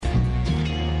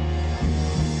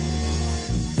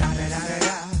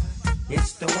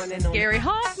Gary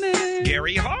Hoffman.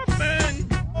 Gary Hoffman.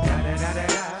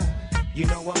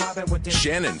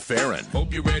 Shannon Farron.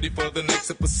 Hope you're ready for the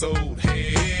next episode.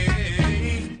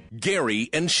 Hey, Gary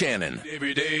and Shannon.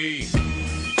 every day.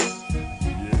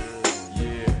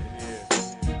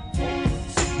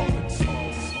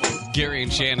 Gary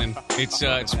and Shannon.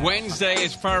 It's Wednesday.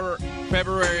 It's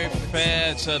February.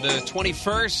 It's the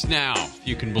 21st now, if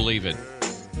you can believe it.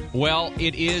 Well,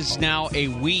 it is now a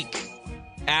week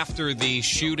after the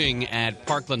shooting at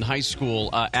Parkland High School,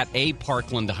 at a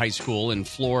Parkland High School in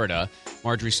Florida,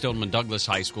 Marjorie Stoneman Douglas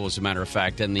High School, as a matter of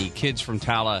fact, and the kids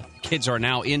are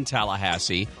now in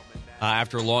Tallahassee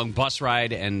after a long bus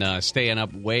ride and staying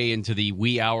up way into the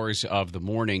wee hours of the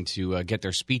morning to get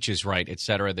their speeches right,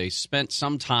 etc. They spent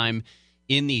some time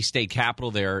in the state capitol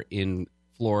there in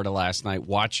Florida last night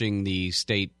watching the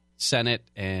state Senate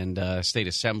and State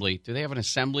Assembly. Do they have an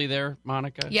assembly there,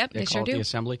 Monica? Yep, they sure do. The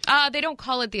assembly? They don't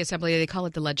call it the assembly. They call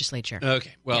it the legislature.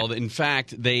 Okay. Well, in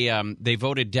fact, they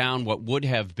voted down what would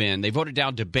have been. They voted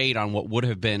down debate on what would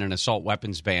have been an assault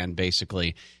weapons ban,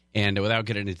 basically. And without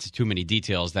getting into too many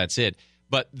details, that's it.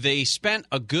 But they spent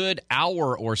a good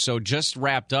hour or so, just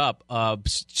wrapped up,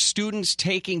 students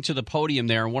taking to the podium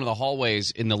there in one of the hallways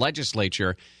in the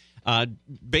legislature,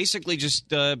 basically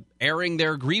just airing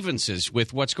their grievances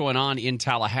with what's going on in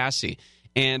Tallahassee.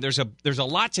 And there's a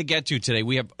lot to get to today.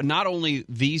 We have not only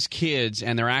these kids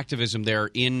and their activism there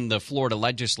in the Florida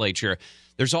legislature,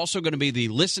 there's also going to be the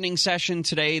listening session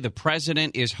today. The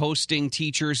president is hosting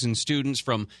teachers and students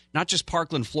from not just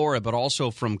Parkland, Florida, but also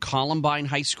from Columbine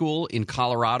High School in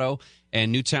Colorado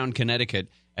and Newtown, Connecticut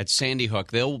at Sandy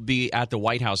Hook. They'll be at the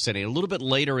White House today. A little bit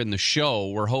later in the show,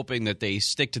 we're hoping that they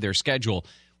stick to their schedule.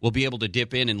 We'll be able to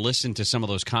dip in and listen to some of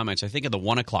those comments. I think at the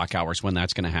 1 o'clock hours when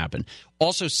that's going to happen.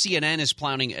 Also, CNN is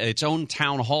planning its own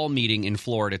town hall meeting in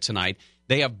Florida tonight.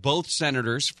 They have both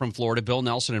senators from Florida, Bill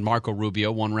Nelson and Marco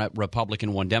Rubio, one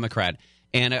Republican, one Democrat,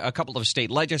 and a couple of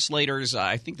state legislators.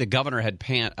 I think the governor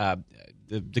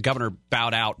the governor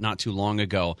bowed out not too long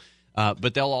ago.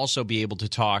 But they'll also be able to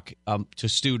talk to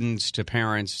students, to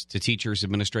parents, to teachers,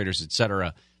 administrators, et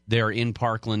cetera, there in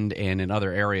Parkland and in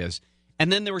other areas.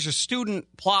 And then there was a student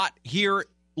plot here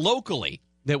locally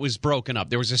that was broken up.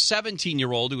 There was a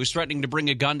 17-year-old who was threatening to bring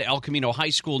a gun to El Camino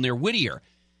High School near Whittier,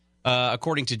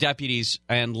 according to deputies.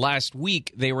 And last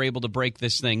week, they were able to break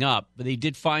this thing up. But they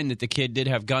did find that the kid did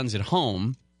have guns at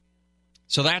home.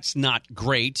 So that's not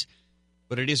great.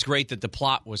 But it is great that the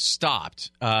plot was stopped.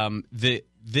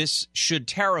 This should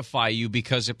terrify you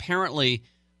because apparently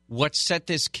what set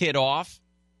this kid off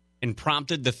and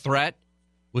prompted the threat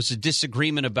was a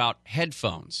disagreement about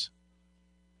headphones,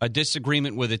 a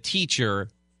disagreement with a teacher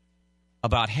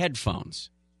about headphones.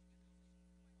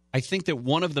 I think that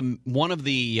one of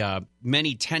the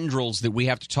many tendrils that we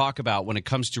have to talk about when it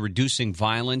comes to reducing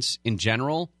violence in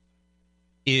general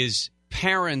is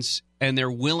parents and their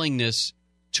willingness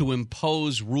to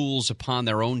impose rules upon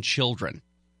their own children.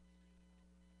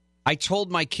 I told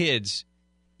my kids,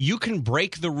 you can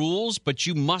break the rules, but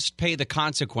you must pay the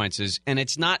consequences. And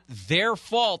it's not their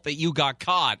fault that you got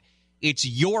caught. It's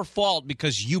your fault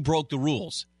because you broke the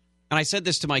rules. And I said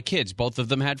this to my kids. Both of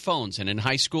them had phones. And in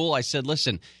high school, I said,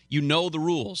 listen, you know the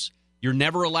rules. You're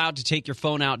never allowed to take your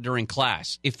phone out during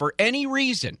class. If for any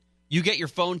reason you get your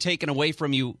phone taken away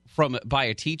from you by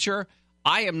a teacher,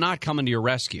 I am not coming to your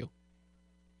rescue.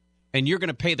 And you're going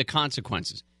to pay the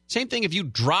consequences. Same thing if you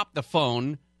drop the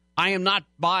phone. I am not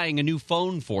buying a new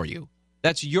phone for you.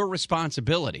 That's your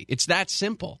responsibility. It's that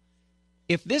simple.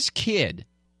 If this kid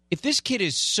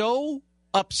is so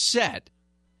upset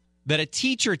that a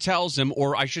teacher tells him,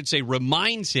 or I should say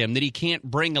reminds him, that he can't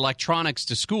bring electronics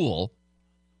to school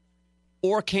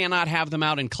or cannot have them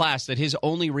out in class, that his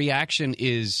only reaction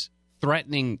is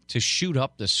threatening to shoot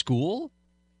up the school,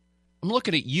 I'm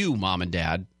looking at you, Mom and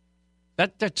Dad.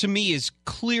 That to me is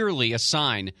clearly a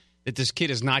sign that this kid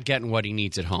is not getting what he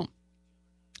needs at home.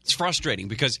 It's frustrating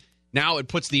because now it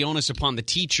puts the onus upon the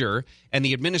teacher and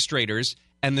the administrators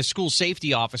and the school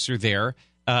safety officer there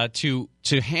to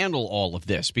handle all of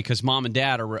this because Mom and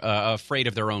Dad are afraid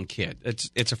of their own kid.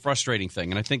 It's a frustrating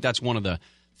thing, and I think that's one of the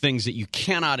things that you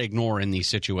cannot ignore in these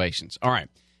situations. All right,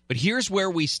 but here's where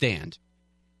we stand.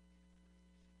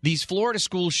 These Florida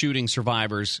school shooting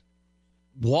survivors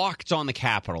walked on the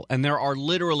Capitol, and there are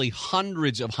literally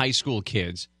hundreds of high school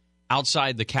kids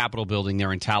outside the Capitol building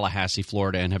there in Tallahassee,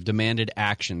 Florida, and have demanded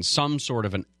action, some sort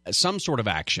of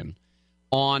action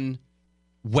on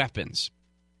weapons.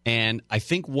 And I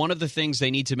think one of the things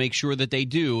they need to make sure that they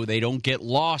don't get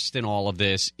lost in all of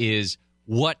this, is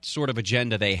what sort of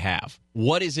agenda they have.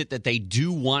 What is it that they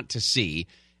do want to see,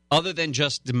 other than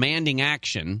just demanding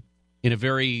action in a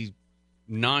very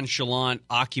nonchalant,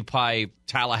 Occupy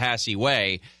Tallahassee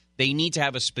way. They need to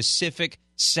have a specific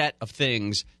set of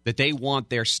things that they want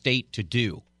their state to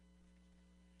do.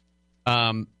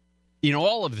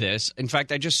 All of this, in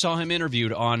fact, I just saw him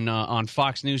interviewed on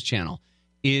Fox News Channel,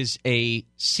 is a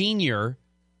senior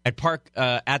at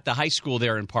the high school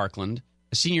there in Parkland,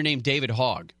 a senior named David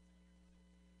Hogg.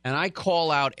 And I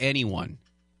call out anyone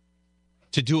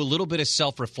to do a little bit of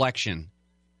self-reflection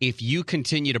if you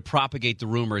continue to propagate the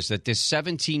rumors that this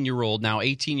 17-year-old, now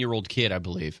 18-year-old kid, I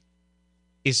believe,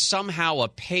 is somehow a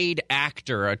paid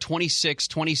actor, a 26,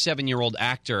 27-year-old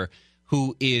actor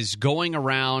who is going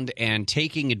around and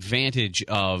taking advantage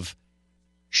of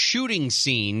shooting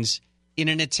scenes in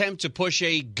an attempt to push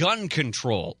a gun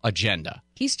control agenda.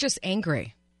 He's just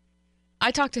angry.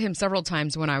 I talked to him several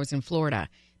times when I was in Florida.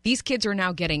 These kids are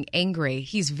now getting angry.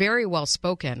 He's very well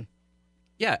spoken.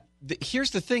 Yeah.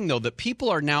 Here's the thing, though, that people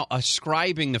are now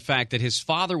ascribing the fact that his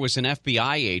father was an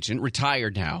FBI agent,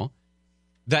 retired now,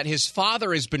 that his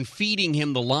father has been feeding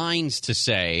him the lines to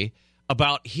say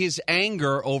about his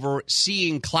anger over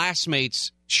seeing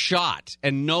classmates shot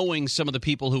and knowing some of the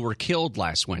people who were killed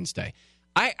last Wednesday.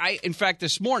 In fact,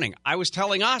 this morning, I was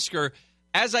telling Oscar,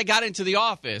 as I got into the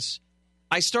office,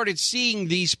 I started seeing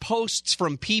these posts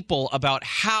from people about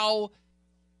how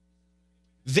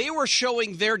they were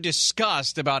showing their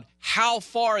disgust about how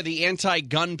far the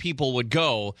anti-gun people would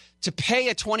go to pay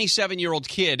a 27-year-old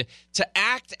kid to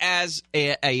act as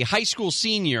a high school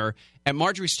senior at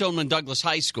Marjorie Stoneman Douglas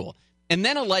High School, and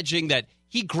then alleging that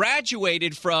he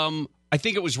graduated from, I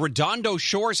think it was Redondo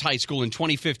Shores High School in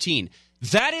 2015.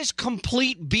 That is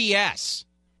complete BS.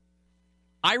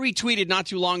 I retweeted not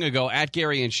too long ago at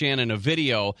Gary and Shannon a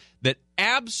video that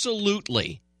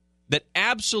absolutely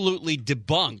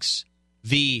debunks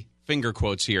the, finger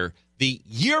quotes here, the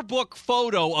yearbook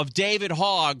photo of David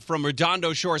Hogg from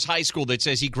Redondo Shores High School that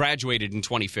says he graduated in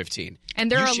 2015.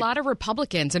 And there are a lot of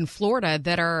Republicans in Florida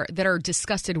that are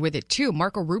disgusted with it too.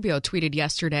 Marco Rubio tweeted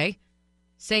yesterday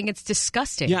saying it's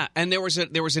disgusting. Yeah, and there was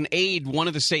an aide, one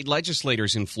of the state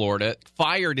legislators in Florida,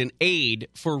 fired an aide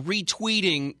for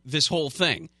retweeting this whole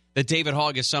thing, that David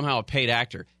Hogg is somehow a paid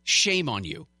actor. Shame on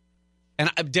you.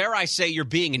 And dare I say you're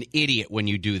being an idiot when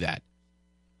you do that.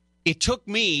 It took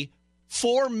me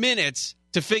 4 minutes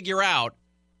to figure out,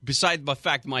 besides the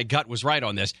fact my gut was right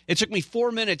on this, it took me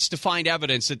 4 minutes to find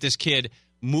evidence that this kid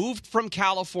moved from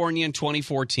California in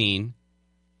 2014.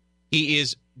 He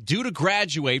is due to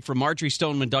graduate from Marjorie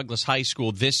Stoneman Douglas High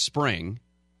School this spring.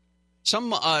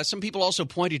 Some people also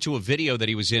pointed to a video that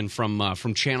he was in from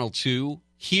Channel 2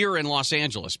 here in Los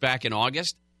Angeles back in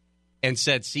August and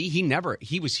said, see,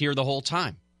 he was here the whole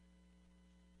time.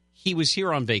 He was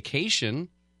here on vacation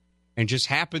and just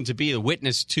happened to be a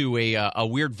witness to a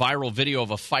weird viral video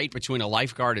of a fight between a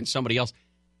lifeguard and somebody else.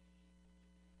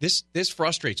 This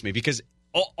frustrates me because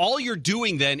all you're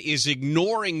doing then is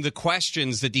ignoring the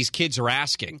questions that these kids are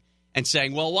asking and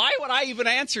saying, well, why would I even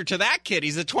answer to that kid?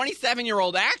 He's a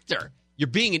 27-year-old actor. You're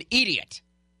being an idiot.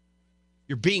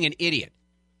 You're being an idiot.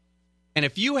 And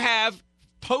if you have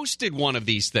posted one of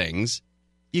these things,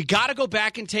 you got to go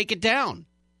back and take it down.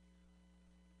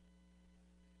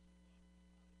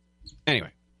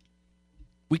 Anyway,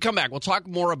 we come back. We'll talk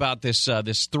more about this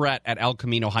threat at El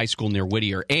Camino High School near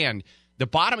Whittier. And the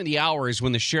bottom of the hour is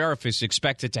when the sheriff is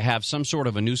expected to have some sort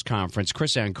of a news conference.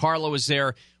 Chris Ancarlo is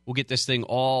there. We'll get this thing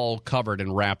all covered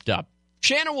and wrapped up.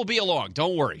 Shannon will be along.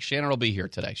 Don't worry. Shannon will be here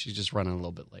today. She's just running a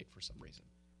little bit late for some reason.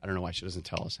 I don't know why she doesn't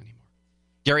tell us anymore.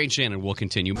 Gary and Shannon will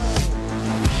continue. You're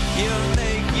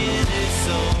making it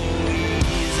so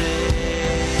easy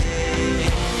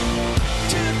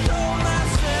to throw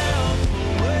myself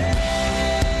away,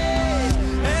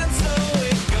 and so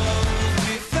it goes.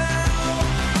 We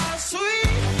found our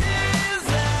sweet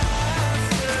disaster.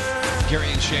 Gary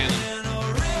and Shannon.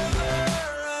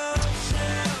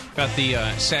 Got the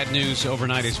sad news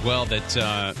overnight as well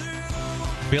that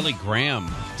Billy Graham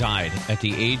died at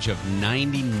the age of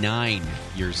 99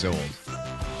 years old.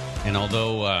 And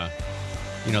although,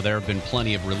 there have been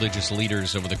plenty of religious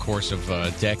leaders over the course of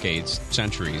decades,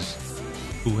 centuries,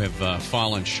 who have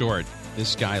fallen short,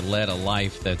 this guy led a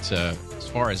life that, as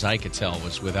far as I could tell,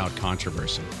 was without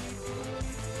controversy.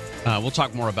 We'll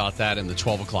talk more about that in the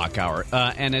 12 o'clock hour.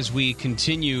 And as we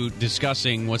continue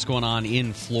discussing what's going on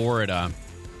in Florida,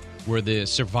 where the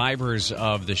survivors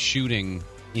of the shooting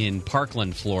in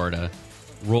Parkland, Florida,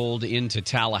 rolled into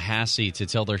Tallahassee to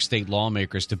tell their state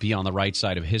lawmakers to be on the right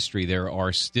side of history, there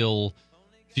are still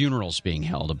funerals being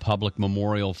held. A public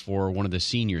memorial for one of the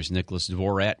seniors, Nicholas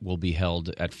Thwarted, will be held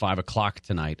at 5 o'clock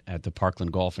tonight at the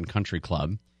Parkland Golf and Country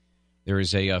Club. There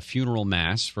is a funeral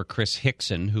mass for Chris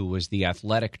Hickson, who was the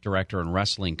athletic director and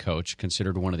wrestling coach,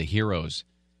 considered one of the heroes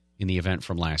in the event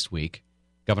from last week.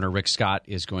 Governor Rick Scott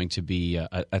is going to be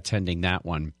attending that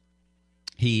one.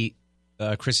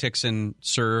 Chris Hickson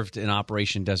served in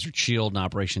Operation Desert Shield and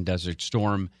Operation Desert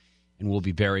Storm and will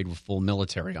be buried with full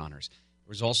military honors. There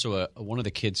was also one of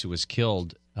the kids who was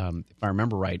killed, if I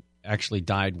remember right, actually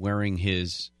died wearing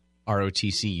his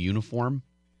ROTC uniform.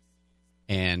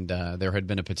 And there had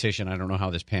been a petition. I don't know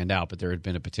how this panned out, but there had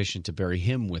been a petition to bury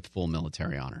him with full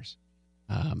military honors.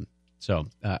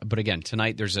 But again,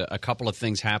 tonight there's a couple of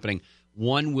things happening.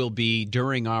 One will be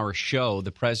during our show,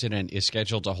 the president is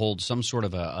scheduled to hold some sort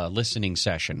of a listening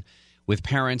session with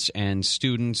parents and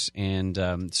students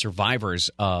and survivors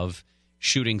of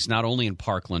shootings, not only in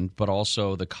Parkland, but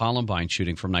also the Columbine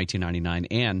shooting from 1999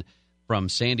 and from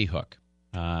Sandy Hook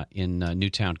in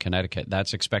Newtown, Connecticut.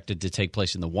 That's expected to take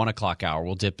place in the 1 o'clock hour.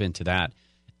 We'll dip into that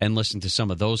and listen to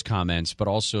some of those comments. But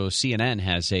also CNN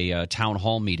has a town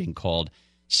hall meeting called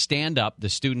Stand Up, the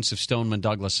Students of Stoneman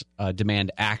Douglas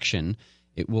Demand Action.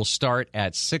 It will start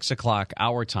at 6 o'clock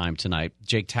our time tonight.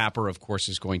 Jake Tapper, of course,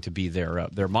 is going to be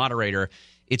their moderator.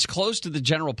 It's closed to the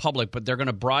general public, but they're going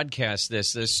to broadcast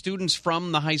this. The students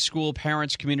from the high school,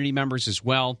 parents, community members as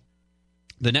well.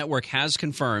 The network has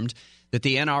confirmed that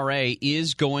the NRA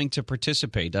is going to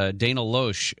participate. Dana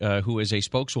Loesch, who is a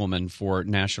spokeswoman for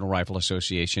National Rifle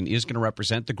Association, is going to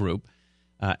represent the group,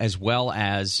 as well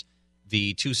as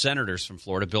the two senators from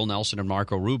Florida, Bill Nelson and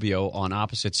Marco Rubio, on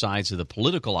opposite sides of the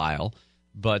political aisle,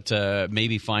 but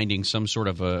maybe finding some sort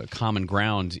of a common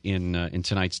ground in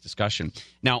tonight's discussion.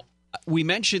 Now, we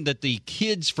mentioned that the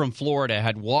kids from Florida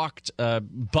had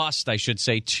bused, I should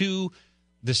say, to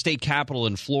the state capitol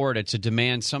in Florida to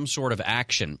demand some sort of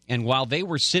action. And while they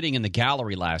were sitting in the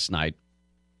gallery last night,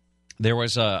 there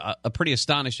was a pretty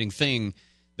astonishing thing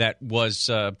that was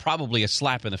probably a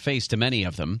slap in the face to many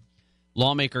of them.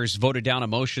 Lawmakers voted down a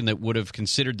motion that would have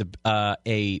considered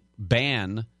a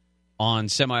ban on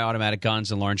semi-automatic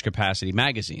guns and large-capacity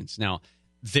magazines. Now,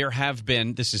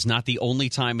 this is not the only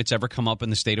time it's ever come up in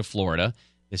the state of Florida.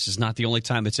 This is not the only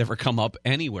time it's ever come up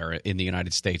anywhere in the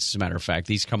United States, as a matter of fact.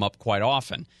 These come up quite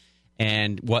often.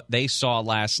 And what they saw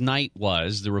last night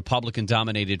was the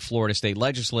Republican-dominated Florida state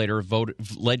legislature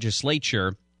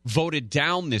voted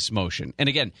down this motion. And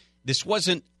again, this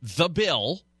wasn't the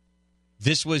bill.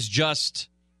 This was just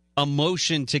a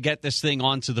motion to get this thing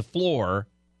onto the floor,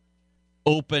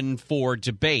 open for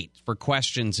debate, for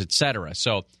questions, etc.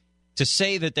 So to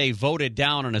say that they voted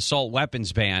down an assault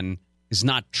weapons ban is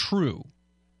not true.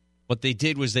 What they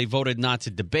did was they voted not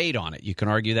to debate on it. You can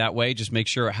argue that way. Just make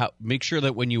sure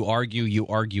that when you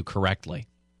argue correctly.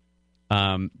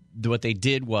 What they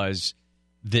did was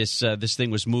this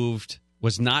thing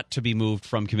was not to be moved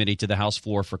from committee to the House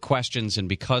floor for questions, and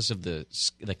because of the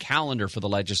calendar for the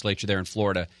legislature there in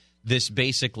Florida, this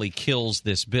basically kills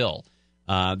this bill.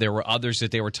 There were others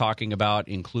that they were talking about,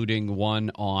 including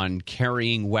one on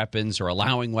carrying weapons or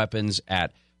allowing weapons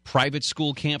at private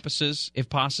school campuses, if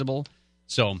possible.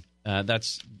 So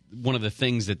that's one of the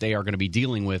things that they are going to be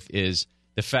dealing with, is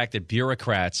the fact that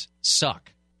bureaucrats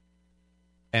suck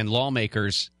and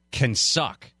lawmakers can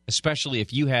suck, especially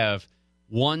if you have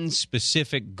one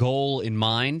specific goal in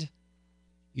mind.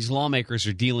 These lawmakers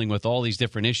are dealing with all these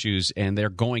different issues, and they're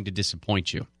going to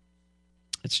disappoint you.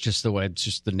 It's just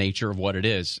the nature of what it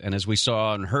is. And as we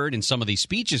saw and heard in some of these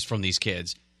speeches from these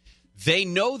kids, they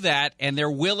know that, and they're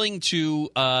willing to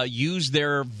use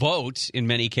their vote in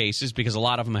many cases, because a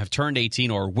lot of them have turned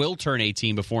 18 or will turn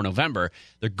 18 before November.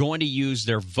 They're going to use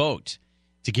their vote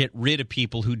to get rid of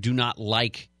people who do not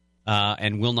like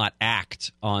and will not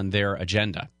act on their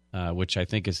agenda, which I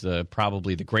think is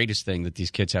probably the greatest thing that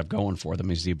these kids have going for them,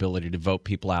 is the ability to vote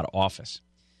people out of office.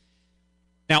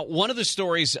 Now, one of the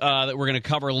stories that we're going to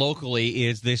cover locally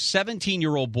is this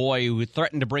 17-year-old boy who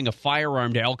threatened to bring a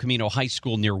firearm to El Camino High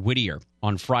School near Whittier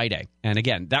on Friday. And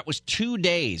again, that was 2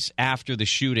 days after the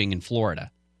shooting in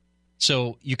Florida.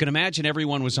 So you can imagine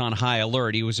everyone was on high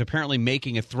alert. He was apparently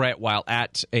making a threat while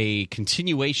at a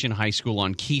continuation high school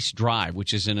on Keese Drive,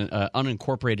 which is in an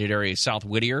unincorporated area, South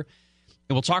Whittier.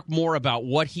 And we'll talk more about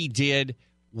what he did,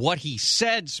 what he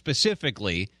said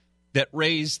specifically, that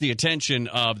raised the attention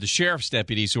of the sheriff's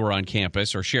deputies who were on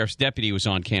campus, or sheriff's deputy who was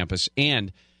on campus,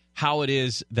 and how it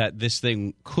is that this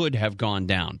thing could have gone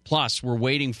down. Plus, we're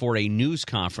waiting for a news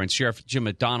conference. Sheriff Jim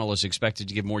McDonnell is expected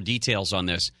to give more details on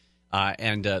this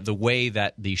and the way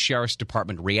that the sheriff's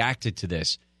department reacted to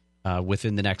this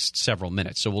within the next several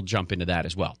minutes. So we'll jump into that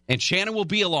as well. And Shannon will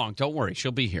be along. Don't worry.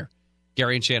 She'll be here.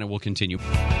 Gary and Shannon will continue.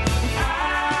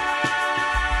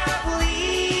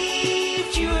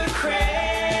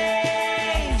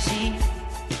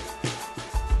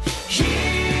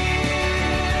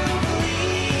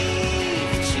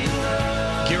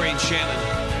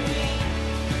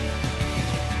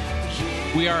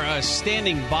 We are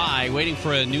standing by, waiting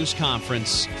for a news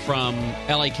conference from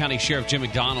L.A. County Sheriff Jim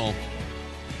McDonnell.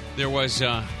 There was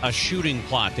a shooting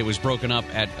plot that was broken up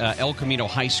at El Camino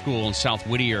High School in South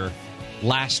Whittier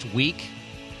last week.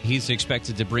 He's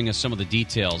expected to bring us some of the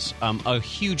details. A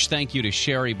huge thank you to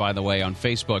Sherry, by the way, on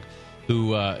Facebook,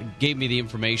 who gave me the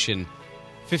information.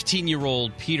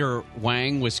 15-year-old Peter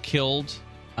Wang was killed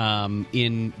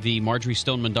in the Marjorie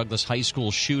Stoneman Douglas High School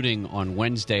shooting on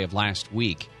Wednesday of last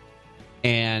week.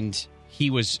 And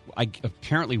he was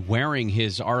apparently wearing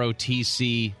his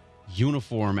ROTC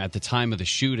uniform at the time of the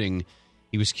shooting.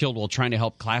 He was killed while trying to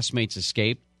help classmates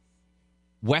escape.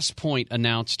 West Point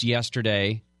announced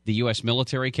yesterday, the U.S.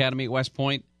 Military Academy at West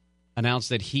Point announced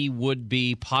that he would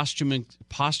be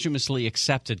posthumously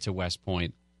accepted to West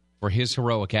Point for his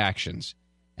heroic actions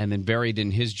and then buried in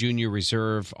his junior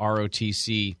reserve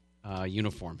ROTC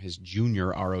uniform, his junior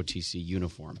ROTC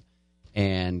uniform.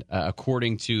 And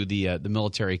according to the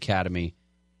military academy,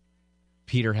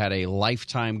 Peter had a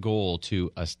lifetime goal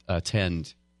to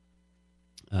attend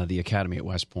the academy at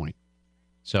West Point.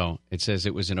 So it says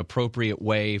it was an appropriate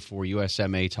way for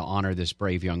USMA to honor this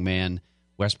brave young man.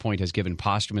 West Point has given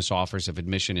posthumous offers of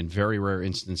admission in very rare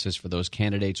instances for those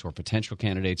candidates or potential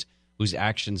candidates whose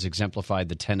actions exemplified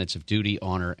the tenets of duty,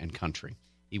 honor, and country.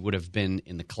 He would have been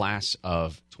in the class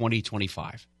of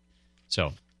 2025.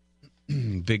 So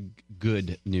big,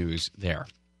 good news there.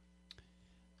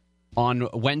 On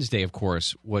Wednesday, of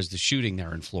course, was the shooting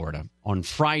there in Florida. On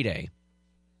Friday,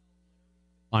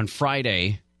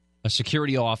 a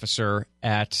security officer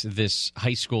at this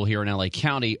high school here in L.A.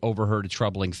 County overheard a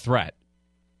troubling threat,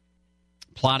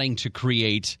 plotting to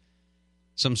create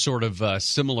some sort of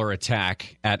similar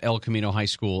attack at El Camino High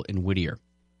School in Whittier.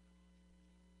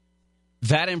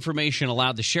 That information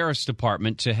allowed the sheriff's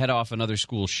department to head off another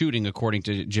school shooting, according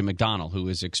to Jim McDonnell, who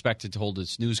is expected to hold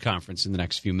its news conference in the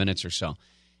next few minutes or so.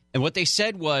 And what they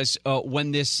said was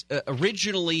when this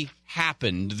originally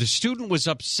happened, the student was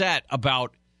upset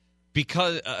about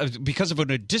because of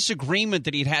a disagreement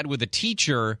that he'd had with a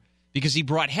teacher because he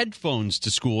brought headphones to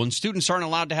school, and students aren't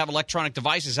allowed to have electronic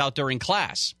devices out during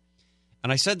class.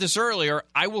 And I said this earlier,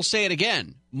 I will say it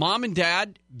again. Mom and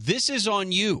Dad, this is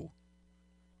on you.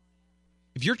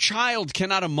 If your child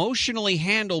cannot emotionally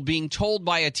handle being told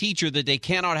by a teacher that they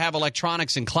cannot have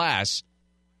electronics in class,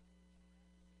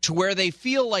 to where they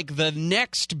feel like the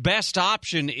next best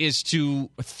option is to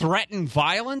threaten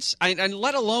violence, and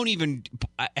let alone even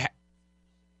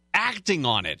acting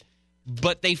on it,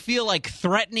 but they feel like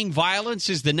threatening violence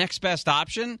is the next best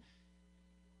option,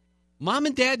 Mom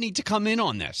and Dad need to come in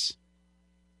on this.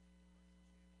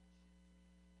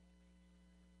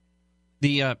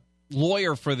 The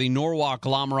lawyer for the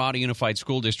Norwalk-La Mirada Unified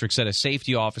School District said a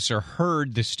safety officer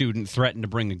heard the student threaten to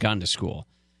bring a gun to school.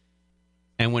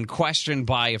 And when questioned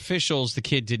by officials, the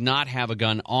kid did not have a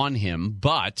gun on him,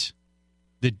 but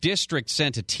the district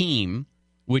sent a team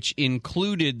which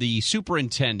included the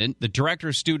superintendent, the director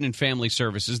of student and family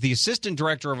services, the assistant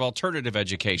director of alternative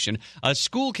education, a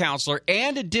school counselor,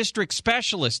 and a district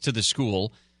specialist to the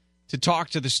school to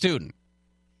talk to the student.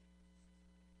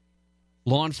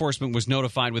 Law enforcement was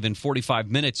notified within 45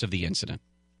 minutes of the incident.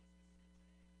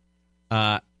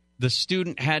 The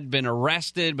student had been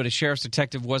arrested, but a sheriff's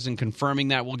detective wasn't confirming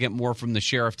that. We'll get more from the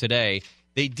sheriff today.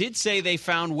 They did say they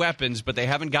found weapons, but they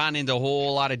haven't gotten into a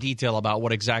whole lot of detail about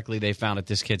what exactly they found at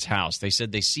this kid's house. They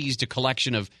said they seized a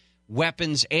collection of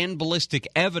weapons and ballistic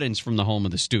evidence from the home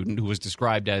of the student, who was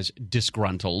described as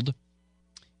disgruntled.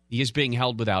 He is being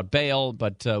held without bail,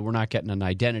 but we're not getting an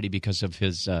identity because of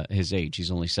his age.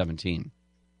 He's only 17.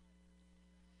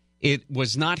 It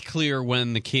was not clear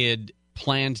when the kid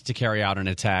planned to carry out an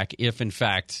attack, if in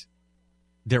fact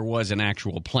there was an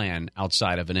actual plan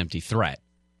outside of an empty threat.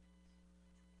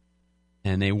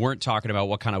 And they weren't talking about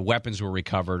what kind of weapons were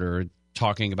recovered or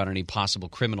talking about any possible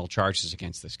criminal charges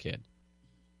against this kid.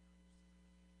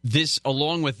 This,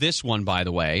 along with this one, by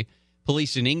the way,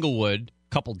 police in Inglewood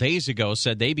a couple days ago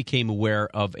said they became aware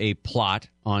of a plot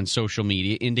on social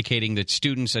media indicating that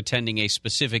students attending a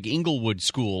specific Inglewood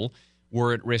school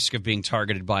were at risk of being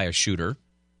targeted by a shooter.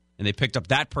 And they picked up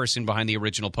that person behind the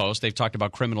original post. They've talked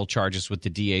about criminal charges with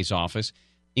the DA's office.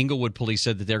 Inglewood police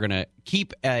said that they're going to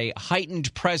keep a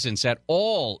heightened presence at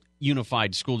all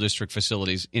unified school district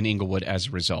facilities in Inglewood as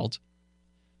a result.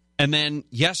 And then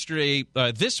yesterday,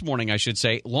 this morning, I should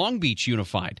say, Long Beach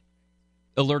Unified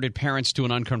alerted parents to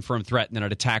an unconfirmed threat and that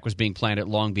an attack was being planned at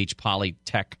Long Beach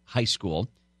Polytech High School.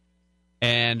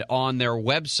 And on their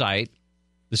website,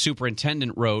 the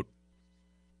superintendent wrote,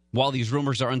 "While these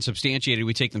rumors are unsubstantiated,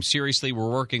 we take them seriously. We're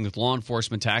working with law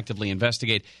enforcement to actively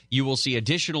investigate. You will see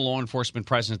additional law enforcement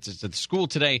presence at the school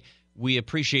today. We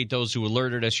appreciate those who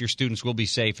alerted us. Your students will be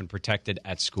safe and protected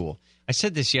at school. I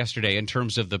said this yesterday in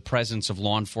terms of the presence of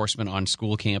law enforcement on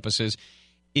school campuses.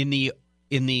 In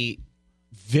the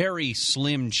very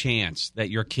slim chance that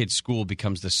your kid's school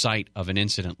becomes the site of an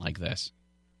incident like this,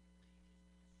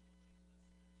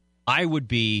 I would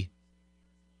be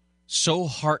so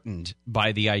heartened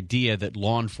by the idea that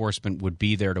law enforcement would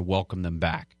be there to welcome them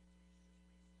back.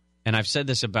 And I've said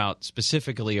this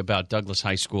specifically about Douglas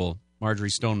High School,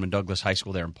 Marjorie Stoneman Douglas High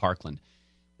School there in Parkland,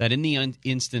 that in the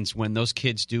instance when those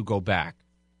kids do go back,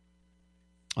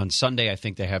 on Sunday I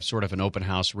think they have sort of an open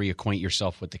house, reacquaint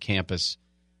yourself with the campus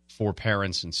for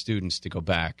parents and students to go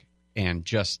back and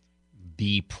just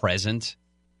be present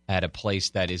at a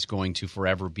place that is going to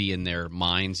forever be in their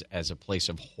minds as a place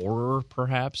of horror,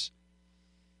 perhaps.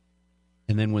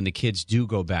 And then when the kids do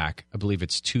go back, I believe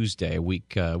it's Tuesday, a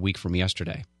week from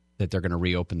yesterday, that they're going to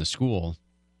reopen the school,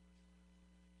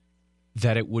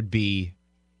 that it would be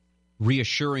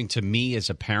reassuring to me as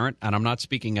a parent, and I'm not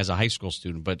speaking as a high school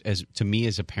student, but to me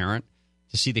as a parent,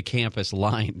 to see the campus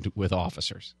lined with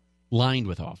officers,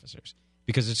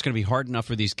 because it's going to be hard enough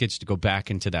for these kids to go back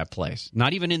into that place.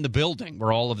 Not even in the building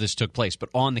where all of this took place, but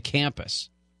on the campus.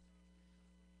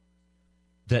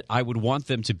 That I would want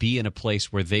them to be in a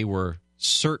place where they were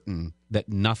certain that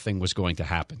nothing was going to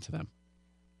happen to them.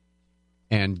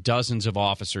 And dozens of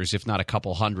officers, if not a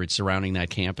couple hundred, surrounding that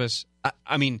campus.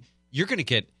 I mean, you're going to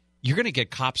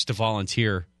get cops to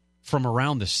volunteer from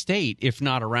around the state, if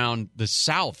not around the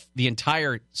South, the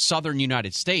entire southern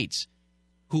United States,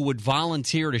 who would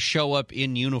volunteer to show up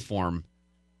in uniform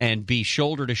and be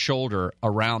shoulder to shoulder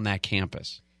around that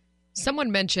campus.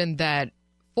 Someone mentioned that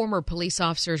former police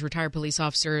officers, retired police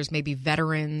officers, maybe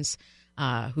veterans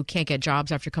who can't get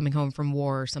jobs after coming home from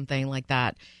war or something like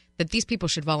that, that these people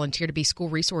should volunteer to be school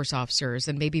resource officers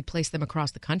and maybe place them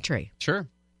across the country. Sure.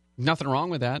 Nothing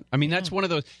wrong with that. I mean, that's one of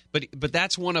those, but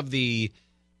that's one of the,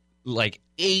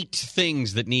 8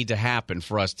 things that need to happen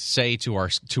for us to say to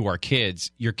our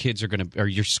kids, your kids are going to, or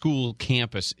your school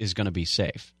campus is going to be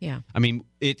safe. Yeah. I mean,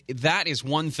 that is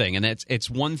one thing, and it's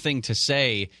one thing to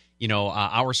say,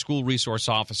 our school resource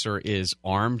officer is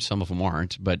armed. Some of them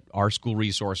aren't, but our school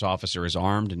resource officer is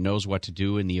armed and knows what to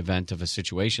do in the event of a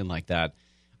situation like that.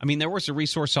 I mean, there was a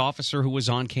resource officer who was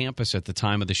on campus at the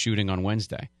time of the shooting on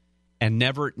Wednesday and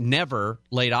never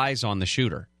laid eyes on the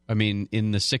shooter. I mean, in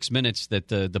the 6 minutes that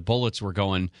the bullets were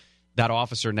going, that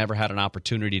officer never had an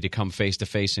opportunity to come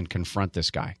face-to-face and confront this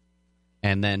guy.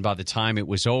 And then by the time it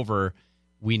was over,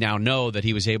 we now know that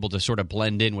he was able to sort of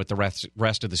blend in with the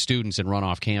rest of the students and run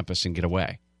off campus and get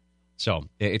away. So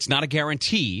it's not a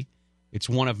guarantee. It's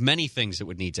one of many things that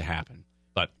would need to happen.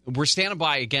 But we're standing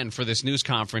by again for this news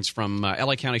conference from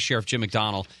L.A. County Sheriff Jim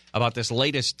McDonnell about this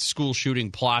latest school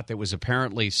shooting plot that was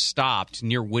apparently stopped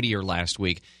near Whittier last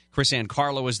week. Chris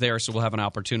Ancarlo is there, so we'll have an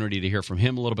opportunity to hear from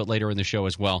him a little bit later in the show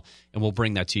as well, and we'll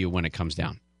bring that to you when it comes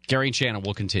down. Gary and Shannon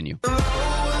will continue.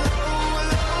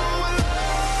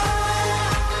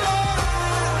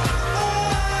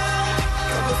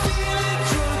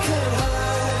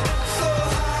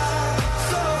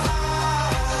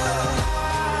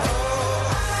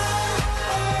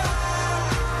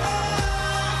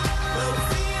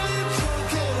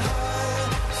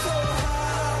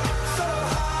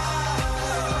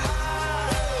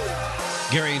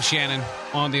 Gary and Shannon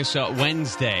on this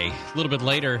Wednesday. A little bit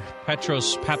later,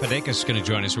 Petros Papadakis is going to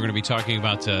join us. We're going to be talking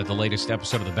about the latest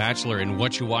episode of The Bachelor and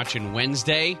what you watching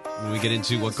Wednesday when we get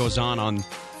into what goes on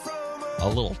a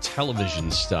little television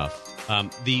stuff.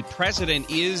 The president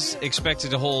is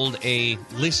expected to hold a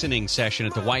listening session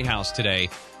at the White House today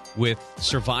with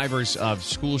survivors of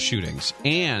school shootings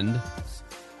and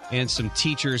some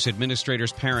teachers,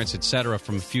 administrators, parents, etc.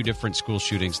 from a few different school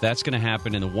shootings. That's going to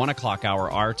happen in the 1 o'clock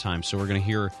hour our time, so we're going to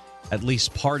hear at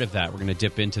least part of that. We're going to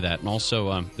dip into that. And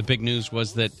also, the big news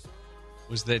was that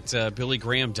Billy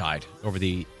Graham died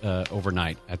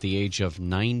overnight at the age of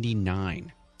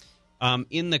 99.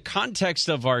 In the context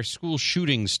of our school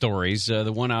shooting stories,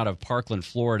 the one out of Parkland,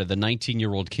 Florida, the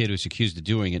 19-year-old kid who's accused of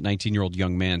doing it, 19-year-old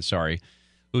young man,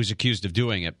 who's accused of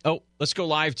doing it. Oh, let's go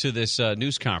live to this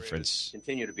news conference.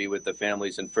 Continue to be with the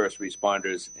families and first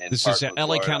responders. This is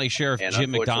L.A. County Sheriff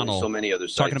Jim McDonnell so many other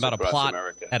talking about a plot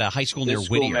America. at a high school near This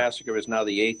Whittier. school massacre is now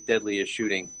the 8th deadliest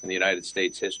shooting in the United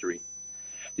States history.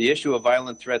 The issue of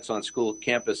violent threats on school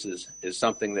campuses is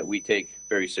something that we take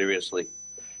very seriously.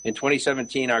 In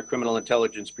 2017, our Criminal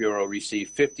Intelligence Bureau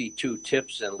received 52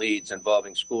 tips and leads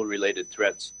involving school-related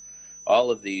threats.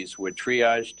 All of these were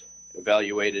triaged,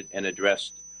 evaluated, and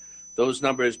addressed. Those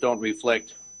numbers don't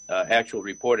reflect actual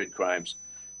reported crimes.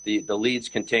 The leads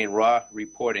contain raw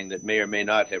reporting that may or may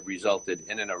not have resulted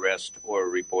in an arrest or a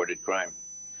reported crime.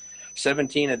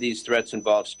 17 of these threats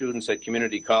involve students at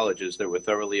community colleges that were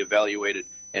thoroughly evaluated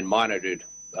and monitored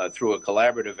through a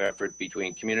collaborative effort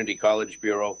between Community College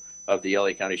Bureau of the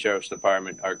LA County Sheriff's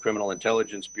Department, our Criminal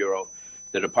Intelligence Bureau,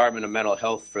 the Department of Mental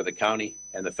Health for the county,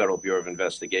 and the Federal Bureau of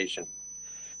Investigation.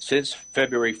 Since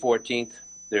February 14th,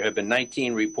 there have been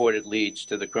 19 reported leads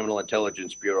to the Criminal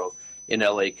Intelligence Bureau in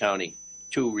LA County,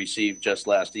 2 received just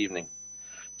last evening.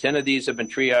 10 of these have been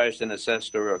triaged and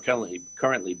assessed or are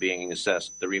currently being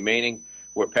assessed. The remaining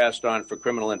were passed on for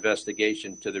criminal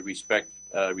investigation to the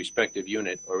respective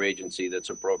unit or agency that's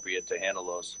appropriate to handle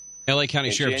those. LA County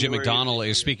Sheriff Jim McDonnell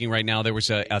is speaking right now. There was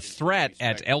a threat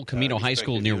at El Camino High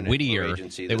School near Whittier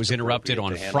that was interrupted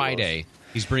on Friday.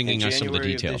 He's bringing us some of the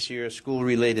details. Of this year,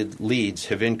 school-related leads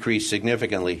have increased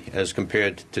significantly as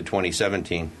compared to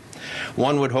 2017.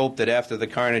 One would hope that after the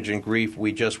carnage and grief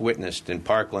we just witnessed in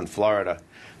Parkland, Florida,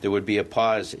 there would be a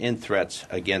pause in threats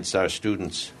against our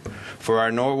students. For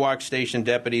our Norwalk Station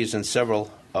deputies and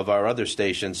several of our other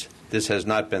stations, this has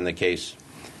not been the case.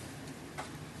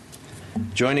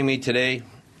 Joining me today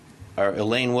are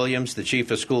Elaine Williams, the Chief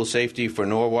of School Safety for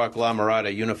Norwalk-La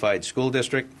Mirada Unified School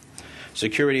District,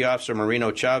 Security Officer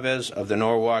Marino Chavez of the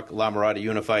Norwalk-La Mirada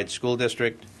Unified School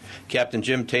District, Captain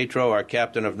Jim Tatro, our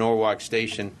captain of Norwalk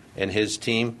Station, and his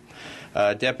team,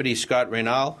 Deputy Scott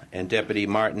Reynal and Deputy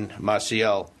Martin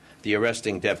Maciel, the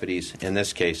arresting deputies in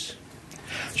this case.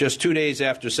 Just 2 days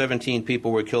after 17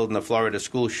 people were killed in the Florida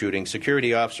school shooting,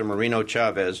 Security Officer Marino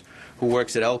Chavez, who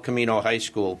works at El Camino High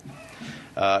School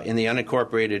in the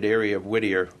unincorporated area of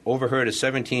Whittier, overheard a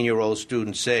 17-year-old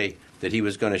student say that he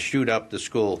was going to shoot up the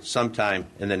school sometime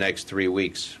in the next 3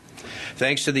 weeks.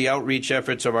 Thanks to the outreach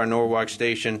efforts of our Norwalk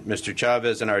Station, Mr.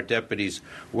 Chavez and our deputies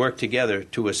worked together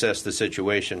to assess the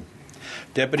situation.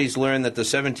 Deputies learned that the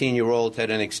 17-year-old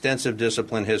had an extensive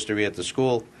discipline history at the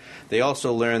school. They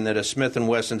also learned that a Smith &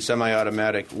 Wesson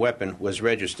semi-automatic weapon was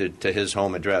registered to his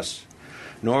home address.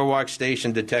 Norwalk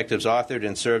Station detectives authored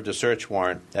and served a search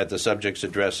warrant at the subject's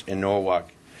address in Norwalk.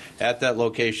 At that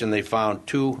location, they found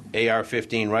 2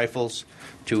 AR-15 rifles,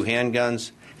 2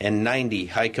 handguns, and 90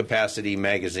 high-capacity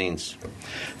magazines.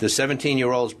 The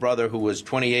 17-year-old's brother, who was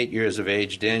 28 years of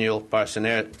age, Daniel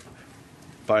Barcenas,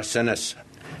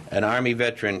 an Army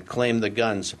veteran, claimed the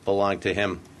guns belonged to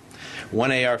him.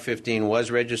 1 AR-15 was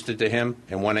registered to him,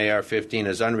 and 1 AR-15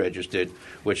 is unregistered,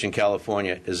 which in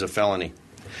California is a felony.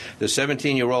 The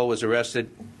 17-year-old was arrested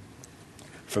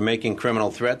for making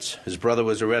criminal threats. His brother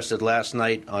was arrested last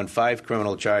night on 5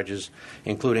 criminal charges,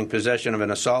 including possession of an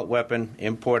assault weapon,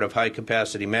 import of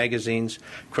high-capacity magazines,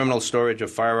 criminal storage of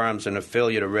firearms, and a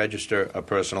failure to register a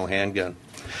personal handgun,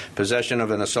 possession of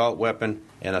an assault weapon,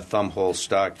 and a thumbhole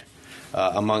stock,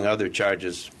 among other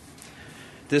charges.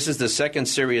 This is the second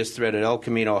serious threat at El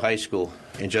Camino High School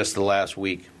in just the last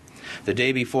week. The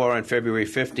day before, on February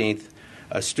 15th,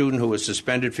 a student who was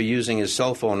suspended for using his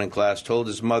cell phone in class told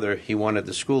his mother he wanted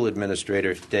the school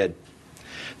administrator dead.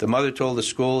 The mother told the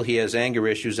school, "He has anger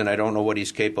issues and I don't know what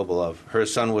he's capable of." Her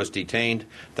son was detained.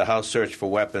 The house searched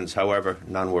for weapons. However,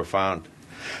 none were found.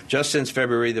 Just since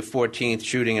February the 14th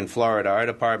shooting in Florida, our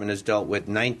department has dealt with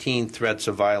 19 threats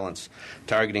of violence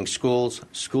targeting schools,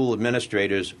 school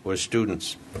administrators, or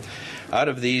students. Out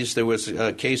of these, there was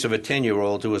a case of a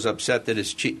 10-year-old who was upset that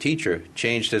his teacher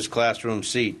changed his classroom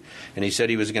seat, and he said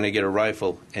he was going to get a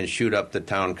rifle and shoot up the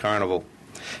town carnival.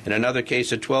 In another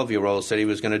case, a 12-year-old said he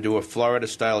was going to do a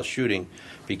Florida-style shooting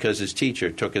because his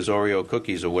teacher took his Oreo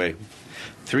cookies away.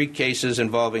 3 cases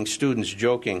involving students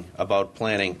joking about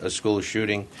planning a school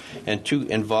shooting, and 2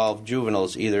 involved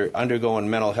juveniles either undergoing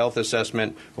mental health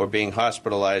assessment or being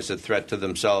hospitalized, a threat to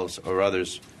themselves or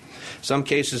others. Some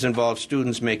cases involve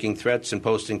students making threats and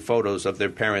posting photos of their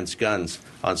parents' guns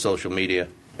on social media.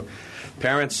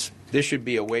 Parents, this should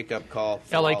be a wake-up call.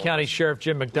 LA County Sheriff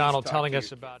Jim McDonnell telling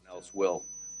us about...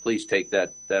 Please take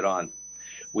that on.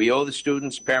 We owe the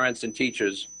students, parents, and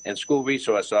teachers and school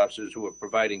resource officers who are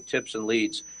providing tips and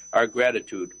leads our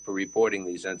gratitude for reporting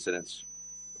these incidents.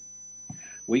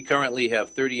 We currently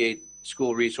have 38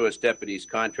 school resource deputies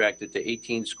contracted to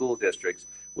 18 school districts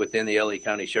within the LA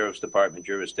County Sheriff's Department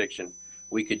jurisdiction.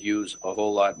 We could use a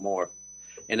whole lot more.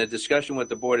 In a discussion with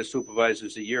the Board of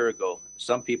Supervisors a year ago,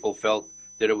 some people felt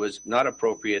that it was not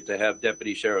appropriate to have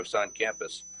deputy sheriffs on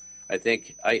campus.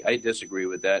 I disagree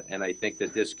with that, and I think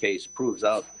that this case proves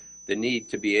out the need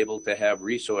to be able to have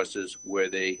resources where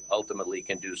they ultimately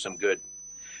can do some good.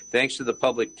 Thanks to the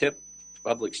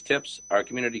public's tips, our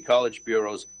Community College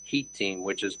Bureau's HEAT team,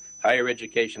 which is Higher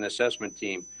Education Assessment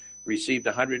Team, received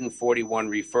 141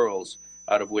 referrals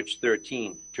out of which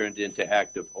 13 turned into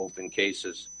active open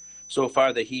cases. So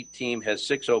far, the HEAT team has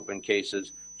 6 open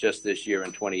cases just this year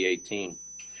in 2018.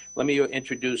 Let me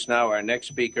introduce now our next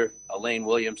speaker, Elaine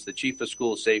Williams, the Chief of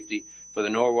School Safety for the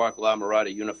Norwalk-La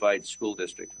Mirada Unified School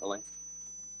District. Elaine,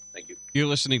 thank you. You're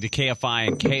listening to KFI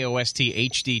and KOST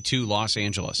HD2 Los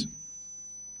Angeles.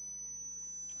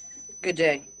 Good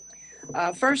day.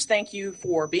 First, thank you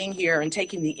for being here and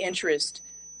taking the interest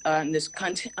on this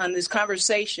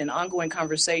conversation, ongoing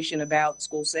conversation about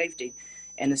school safety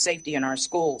and the safety in our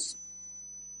schools.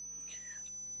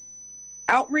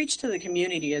 Outreach to the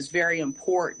community is very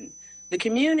important. The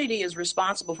community is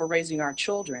responsible for raising our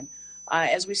children.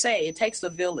 As we say, it takes a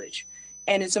village.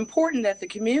 And it's important that the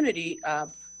community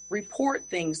report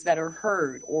things that are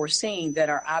heard or seen that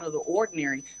are out of the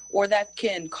ordinary or that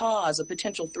can cause a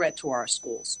potential threat to our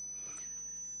schools.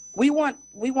 We want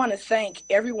to thank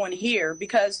everyone here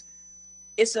because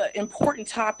it's an important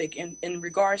topic in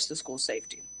regards to school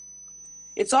safety.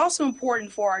 It's also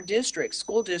important for our districts,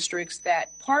 school districts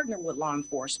that partner with law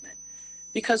enforcement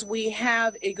because we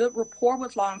have a good rapport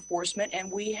with law enforcement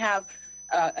and we have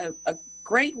a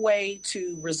great way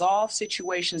to resolve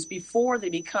situations before they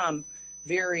become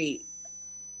very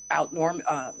out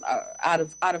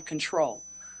of control.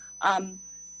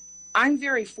 I'm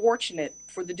very fortunate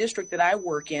for the district that I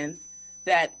work in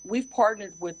that we've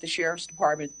partnered with the Sheriff's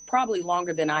Department probably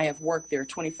longer than I have worked there,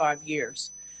 25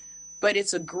 years. But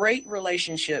it's a great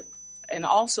relationship. And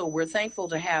also we're thankful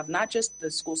to have not just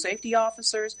the school safety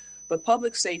officers, but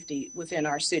public safety within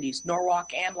our cities,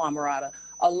 Norwalk and La Mirada,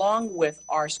 along with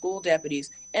our school deputies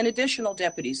and additional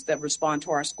deputies that respond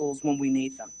to our schools when we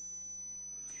need them.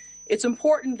 It's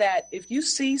important that if you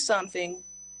see something,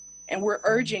 and we're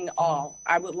urging all,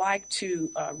 I would like to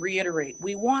reiterate,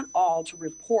 we want all to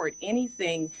report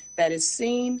anything that is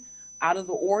seen out of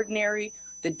the ordinary,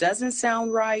 that doesn't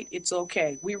sound right. It's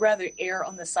okay. We rather err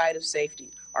on the side of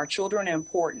safety. Our children are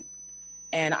important,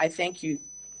 and I thank you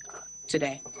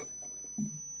today.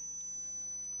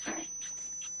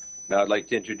 Now I'd like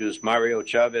to introduce Mario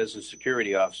Chavez, a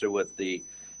security officer with the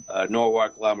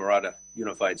Norwalk-La Mirada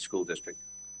Unified School District.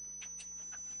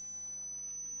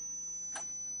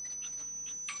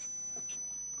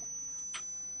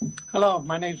 Hello,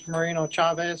 my name is Marino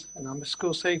Chavez, and I'm a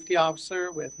school safety officer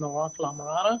with Norwalk-La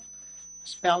Mirada.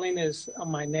 Spelling is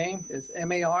my name is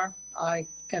Marino. I'd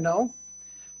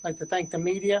like to thank the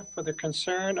media for their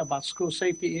concern about school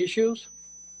safety issues.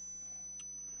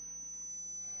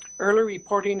 Early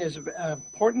reporting is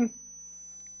important.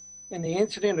 In the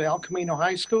incident at El Camino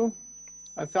High School,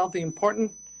 I felt the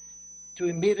importance to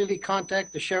immediately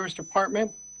contact the Sheriff's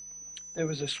Department. There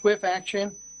was a swift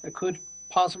action that could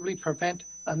possibly prevent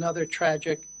another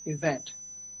tragic event.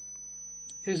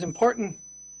 It is important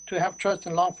to have trust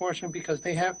in law enforcement because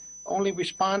they have only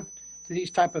respond to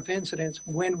these type of incidents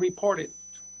when reported.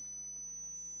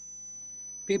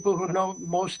 People who know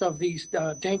most of these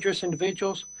dangerous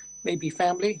individuals may be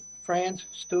family, friends,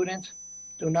 students,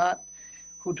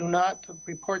 who do not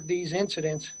report these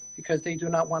incidents because they do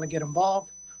not want to get involved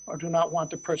or do not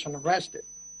want the person arrested.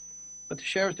 But the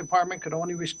Sheriff's Department could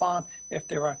only respond if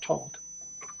they are told.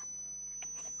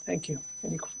 Thank you.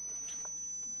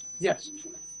 Yes. Can you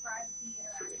describe the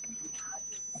interaction you had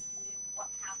with the student? What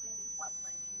happened and what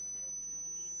led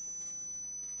you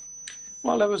to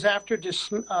Well, it was after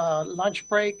this lunch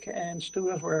break and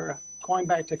students were going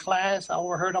back to class. I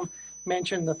overheard them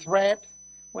mention the threat,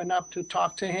 went up to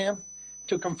talk to him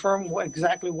to confirm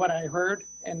exactly what I heard.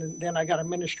 And then I got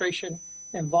administration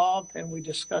involved and we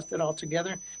discussed it all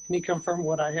together. And he confirmed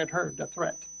what I had heard, the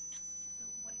threat.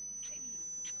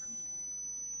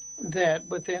 That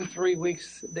within 3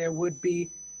 weeks there would be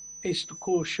a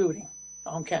school shooting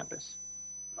on campus.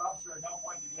 The officer at no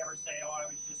point did he ever say, "Oh, I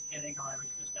was just kidding," or "I was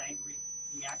just angry"?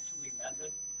 He actually meant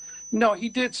it? No, he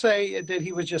did say that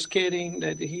he was just kidding,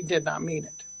 that he did not mean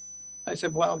it. I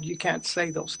said, well, you can't say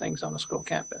those things on a school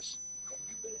campus. Have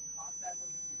you been in contact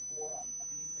with him before on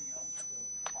anything else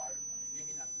prior?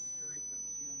 Maybe not this series, but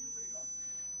was he on your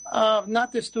radar?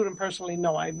 Not this student personally,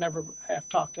 no. I never have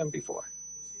talked to him before.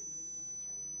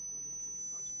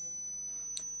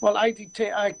 Well, I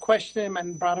questioned him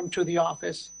and brought him to the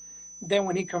office. Then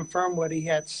when he confirmed what he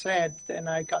had said, then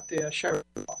I got the sheriff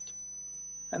involved.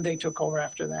 And they took over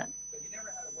after that. But you never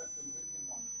had a weapon with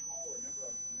him on school or never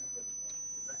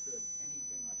a record,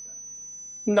 anything like that?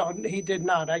 No, he did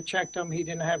not. I checked him. He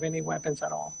didn't have any weapons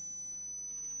at all.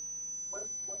 What was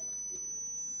the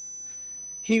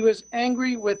He was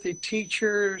angry with the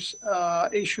teacher's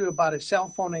issue about his cell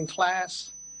phone in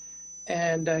class.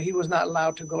 And he was not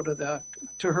allowed to go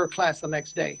to her class the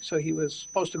next day. So he was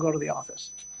supposed to go to the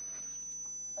office.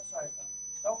 I'm sorry,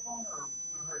 cell phone or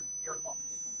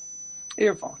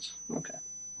Earphones. Okay.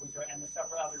 And the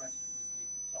separate other incident was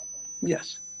the cell phone.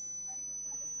 Yes.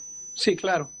 Sí,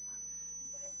 claro.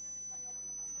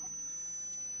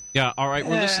 Yeah, all right.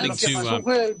 We're listening Lo que to pasó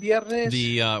fue el viernes.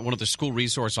 the one of the school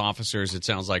resource officers, it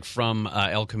sounds like, from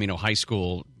El Camino High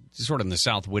School, sort of in the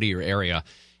South Whittier area.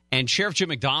 And Sheriff Jim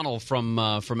McDonald from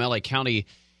L.A. County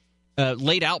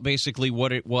laid out basically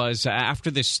what it was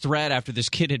after this threat, after this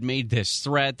kid had made this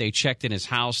threat. They checked in his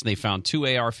house, and they found 2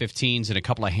 AR-15s and a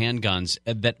couple of handguns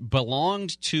that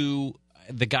belonged to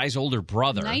the guy's older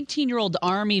brother. 19-year-old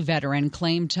Army veteran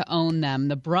claimed to own them.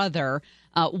 The brother,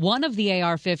 one of the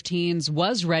AR-15s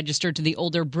was registered to the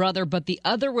older brother, but the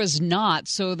other was not,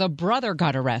 so the brother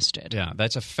got arrested. Yeah,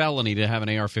 that's a felony to have an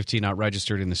AR-15 not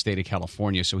registered in the state of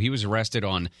California. So he was arrested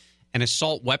on an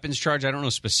assault weapons charge. I don't know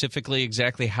specifically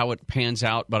exactly how it pans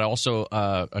out, but also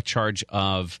a charge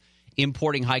of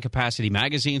importing high-capacity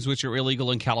magazines, which are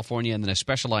illegal in California, and then a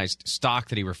specialized stock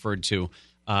that he referred to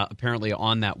apparently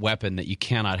on that weapon that you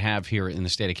cannot have here in the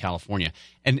state of California.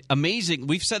 And amazing,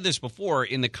 we've said this before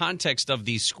in the context of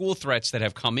these school threats that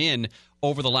have come in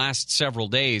over the last several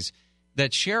days,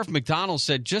 that Sheriff McDonald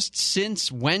said just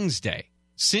since Wednesday,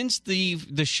 since the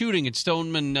shooting at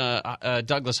Stoneman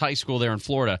Douglas High School there in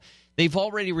Florida, they've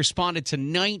already responded to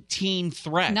 19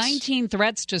 threats. 19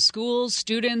 threats to schools,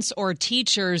 students, or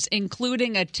teachers,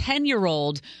 including a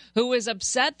 10-year-old who was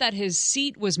upset that his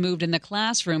seat was moved in the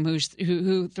classroom,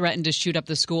 who threatened to shoot up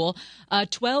the school. A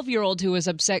 12-year-old who was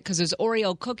upset because his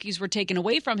Oreo cookies were taken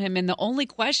away from him. And the only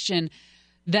question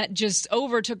that just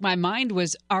overtook my mind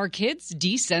was, are kids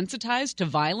desensitized to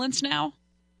violence now?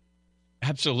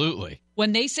 Absolutely.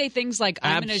 When they say things like,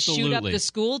 I'm going to shoot up the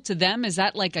school, to them, is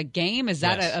that like a game? Is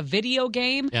that a video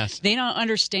game? Yes. They don't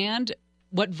understand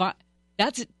what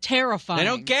that's terrifying. They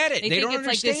don't get it. They They think don't it's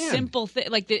understand. like this simple thing.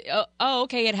 Like,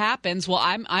 okay, it happens. Well,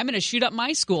 I'm going to shoot up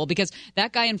my school because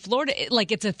that guy in Florida,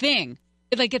 it's a thing.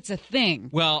 It's a thing.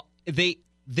 Well, they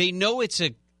know it's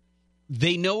a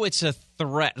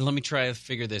threat. Let me try to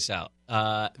figure this out.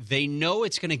 They know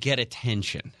it's going to get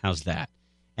attention. How's that?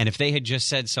 And if they had just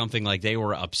said something like they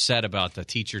were upset about the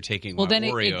teacher taking my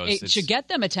Oreos, it should get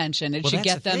them attention. It Well, should that's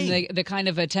get the them thing. the kind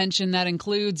of attention that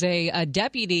includes a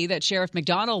deputy that Sheriff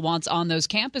McDonald wants on those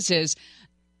campuses.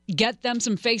 Get them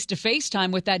some face-to-face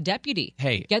time with that deputy.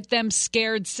 Hey. Get them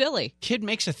scared silly. Kid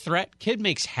makes a threat. Kid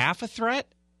makes half a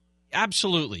threat.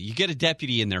 Absolutely. You get a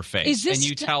deputy in their face and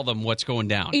you tell them what's going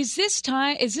down. Is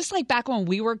this like back when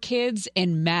we were kids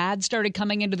and MAD started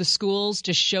coming into the schools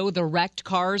to show the wrecked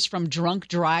cars from drunk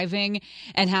driving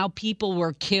and how people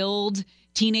were killed?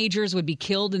 Teenagers would be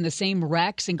killed in the same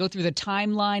wrecks and go through the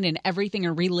timeline and everything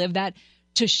and relive that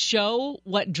to show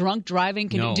what drunk driving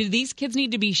can do. Do these kids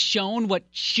need to be shown what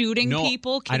shooting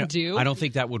people can do? I don't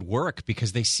think that would work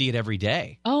because they see it every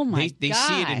day. Oh, my They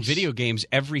see it in video games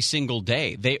every single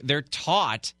day. They're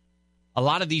taught, a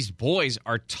lot of these boys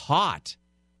are taught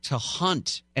to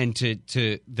hunt and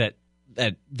to that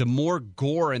the more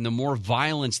gore and the more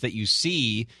violence that you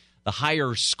see, the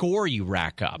higher score you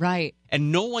rack up. Right.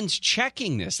 And no one's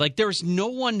checking this. Like, there's no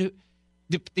one who...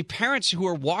 The parents who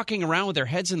are walking around with their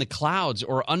heads in the clouds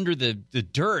or under the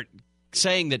dirt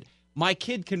saying that my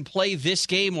kid can play this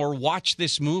game or watch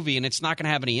this movie and it's not going to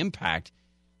have any impact,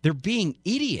 they're being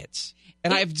idiots.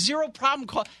 And I have zero problem.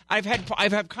 I've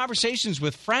had conversations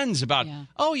with friends about,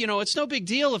 it's no big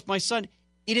deal if my son...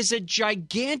 It is a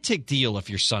gigantic deal if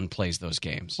your son plays those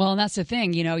games. Well, and that's the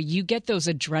thing. You get those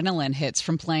adrenaline hits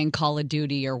from playing Call of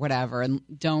Duty or whatever, and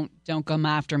don't come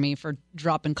after me for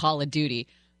dropping Call of Duty.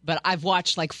 But I've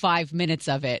watched like 5 minutes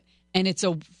of it, and it's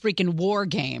a freaking war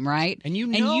game, right? And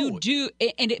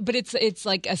but it's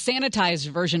like a sanitized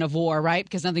version of war, right?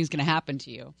 Because nothing's going to happen to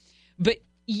you. But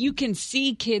you can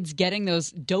see kids getting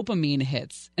those dopamine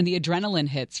hits and the adrenaline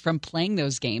hits from playing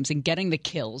those games and getting the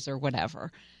kills or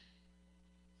whatever.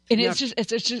 And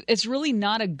it's really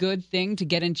not a good thing to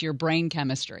get into your brain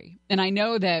chemistry. And I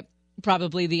know that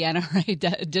probably the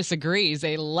NRA disagrees.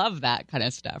 They love that kind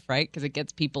of stuff, right? Because it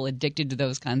gets people addicted to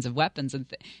those kinds of weapons and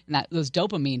those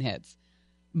dopamine hits.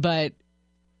 But,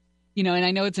 and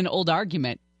I know it's an old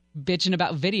argument, bitching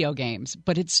about video games,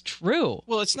 but it's true.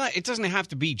 Well, it's not. It doesn't have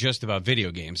to be just about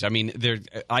video games. I mean,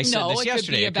 I said this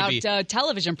yesterday. It could be about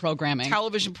television programming.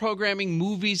 Television programming,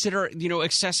 movies that are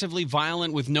excessively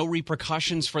violent with no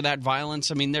repercussions for that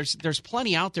violence. I mean, there's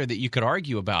plenty out there that you could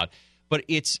argue about, but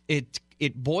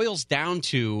it boils down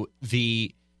to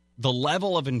the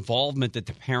level of involvement that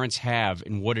the parents have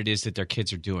in what it is that their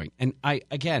kids are doing. And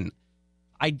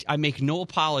I make no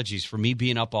apologies for me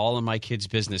being up all in my kids'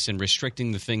 business and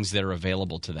restricting the things that are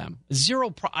available to them.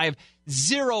 I have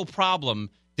zero problem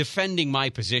defending my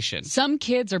position. Some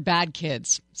kids are bad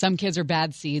kids. Some kids are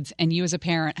bad seeds, and you as a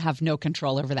parent have no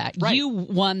control over that. Right. You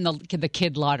won the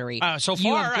kid lottery. So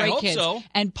You far, have I great hope kids. so.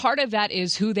 And part of that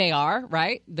is who they are,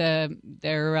 right? They're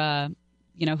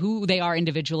who they are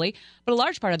individually. But a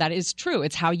large part of that is true.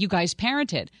 It's how you guys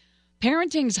parented.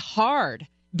 Parenting's hard.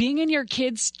 Being in your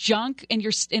kids' junk and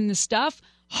in the stuff,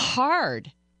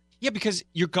 hard. Yeah, because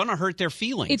you're going to hurt their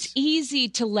feelings. It's easy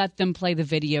to let them play the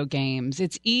video games.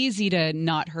 It's easy to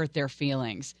not hurt their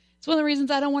feelings. It's one of the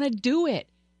reasons I don't want to do it.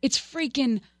 It's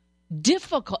freaking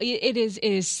difficult. It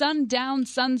is sundown,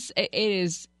 it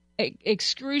is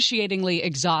excruciatingly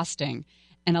exhausting.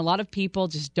 And a lot of people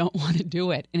just don't want to do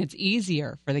it. And it's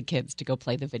easier for the kids to go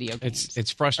play the video games.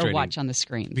 It's frustrating. Or watch on the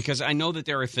screens. Because I know that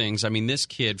there are things. I mean, this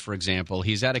kid, for example,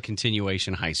 he's at a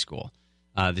continuation high school.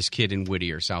 This kid in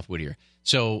Whittier, South Whittier.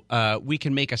 So we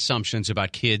can make assumptions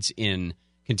about kids in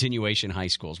continuation high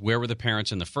schools. Where were the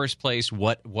parents in the first place?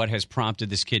 What has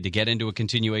prompted this kid to get into a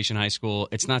continuation high school?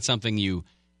 It's not something you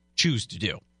choose to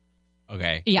do.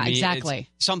 Okay? Yeah, exactly.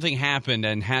 Something happened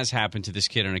and has happened to this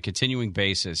kid on a continuing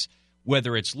basis,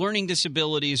 whether it's learning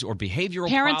disabilities or behavioral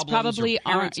parents problems. Probably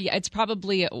aren't. Yeah, it's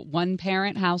probably a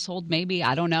one-parent household, maybe.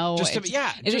 I don't know. Just to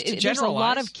there's a generalize.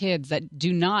 lot of kids that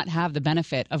do not have the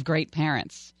benefit of great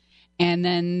parents, and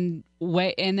then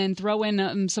throw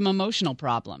in some emotional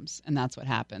problems, and that's what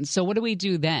happens. So what do we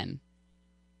do then?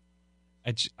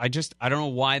 I don't know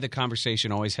why the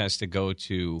conversation always has to go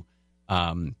to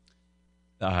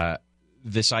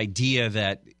this idea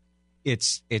that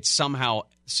it's somehow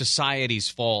society's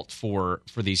fault for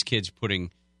these kids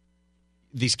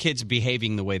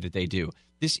behaving the way that they do.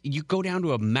 You go down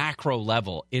to a macro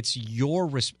level. It's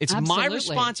it's my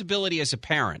responsibility as a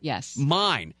parent. Yes,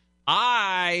 mine.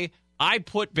 I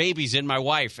put babies in my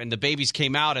wife, and the babies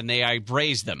came out, and I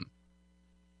raised them.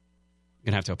 I'm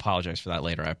gonna have to apologize for that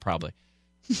later. I probably,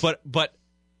 but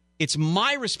it's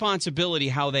my responsibility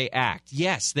how they act.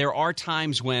 Yes, there are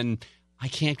times when I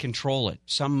can't control it.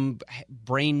 Some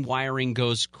brain wiring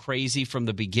goes crazy from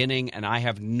the beginning, and I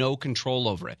have no control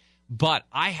over it. But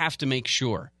I have to make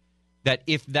sure that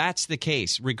if that's the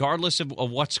case, regardless of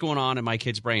what's going on in my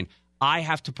kid's brain, I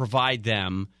have to provide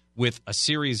them with a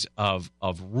series of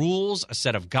rules, a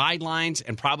set of guidelines,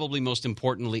 and probably most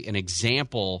importantly, an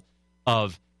example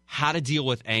of how to deal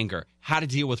with anger, how to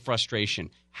deal with frustration,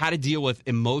 how to deal with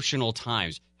emotional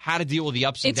times, how to deal with the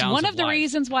ups and downs of life. It's one of the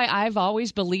reasons why I've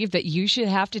always believed that you should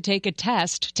have to take a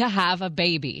test to have a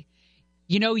baby.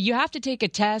 You know, you have to take a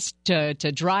test to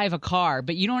drive a car,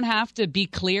 but you don't have to be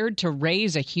cleared to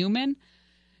raise a human.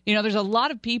 You know, there's a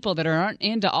lot of people that aren't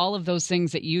into all of those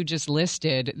things that you just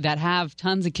listed that have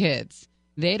tons of kids.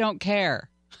 They don't care.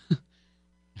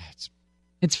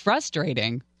 It's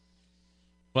frustrating.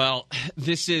 Well,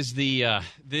 this is the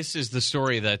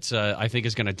story that I think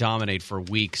is going to dominate for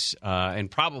weeks, and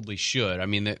probably should. I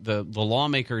mean, the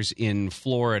lawmakers in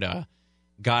Florida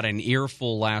got an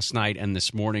earful last night and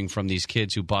this morning from these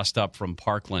kids who bust up from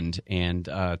Parkland and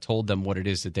told them what it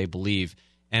is that they believe.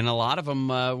 And a lot of them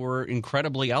were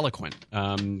incredibly eloquent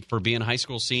for being high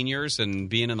school seniors and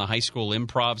being in the high school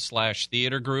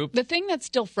improv/theater group. The thing that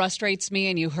still frustrates me,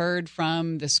 and you heard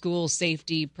from the school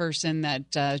safety person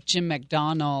that Jim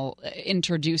McDonnell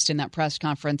introduced in that press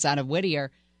conference out of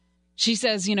Whittier, she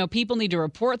says, you know, people need to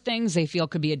report things they feel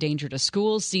could be a danger to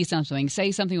schools, see something,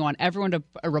 say something. We want everyone to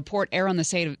report, err on the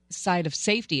side of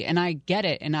safety. And I get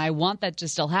it, and I want that to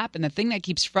still happen. The thing that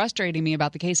keeps frustrating me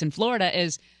about the case in Florida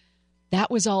is that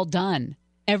was all done.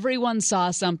 Everyone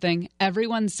saw something.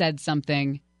 Everyone said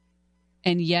something.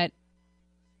 And yet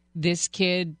this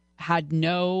kid had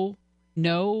no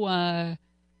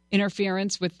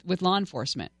interference with law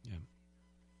enforcement. Yeah.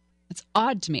 It's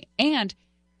odd to me. And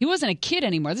he wasn't a kid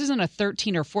anymore. This isn't a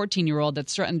 13 or 14-year-old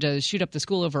that's threatened to shoot up the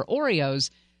school over Oreos.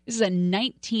 This is a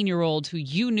 19-year-old who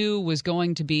you knew was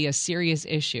going to be a serious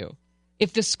issue.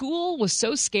 If the school was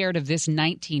so scared of this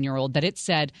 19-year-old that it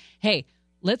said, hey,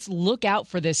 let's look out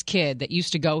for this kid that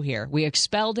used to go here. We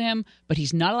expelled him, but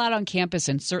he's not allowed on campus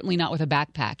and certainly not with a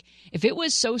backpack. If it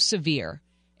was so severe,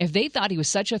 if they thought he was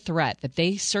such a threat that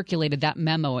they circulated that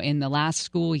memo in the last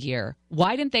school year,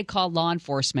 why didn't they call law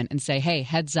enforcement and say, hey,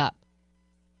 heads up?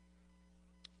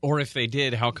 Or if they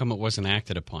did, how come it wasn't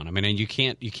acted upon? I mean, and you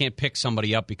can't pick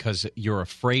somebody up because you're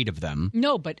afraid of them.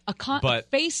 No, but a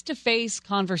face-to-face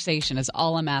conversation is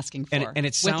all I'm asking for. And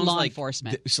it sounds with law like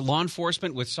enforcement. Law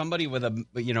enforcement with somebody with a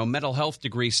mental health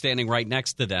degree standing right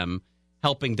next to them,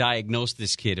 helping diagnose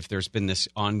this kid if there's been this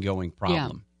ongoing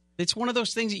problem. Yeah. It's one of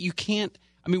those things that you can't.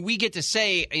 I mean, we get to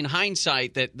say in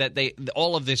hindsight that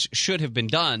all of this should have been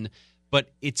done. But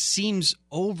it seems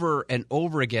over and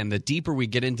over again, the deeper we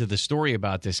get into the story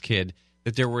about this kid,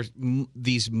 that there were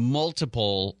these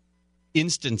multiple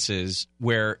instances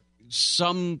where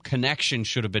some connection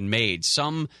should have been made,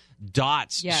 some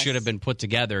dots should have been put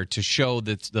together to show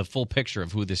the full picture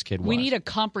of who this kid was. We need a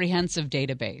comprehensive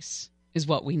database is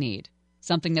what we need.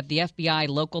 Something that the FBI,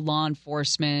 local law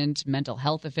enforcement, mental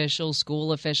health officials,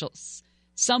 school officials,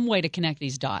 some way to connect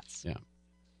these dots. Yeah.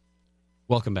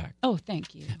 Welcome back. Oh,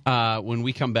 thank you. When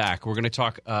we come back, we're going to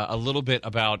talk a little bit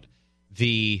about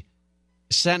the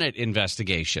Senate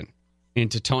investigation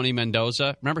into Tony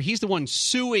Mendoza. Remember, he's the one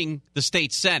suing the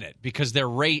state Senate because they're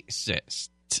racist.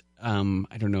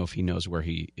 I don't know if he knows where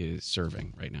he is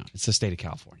serving right now. It's the state of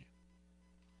California.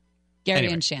 Gary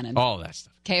Anyway, and Shannon. All that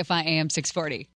stuff. KFI AM 640.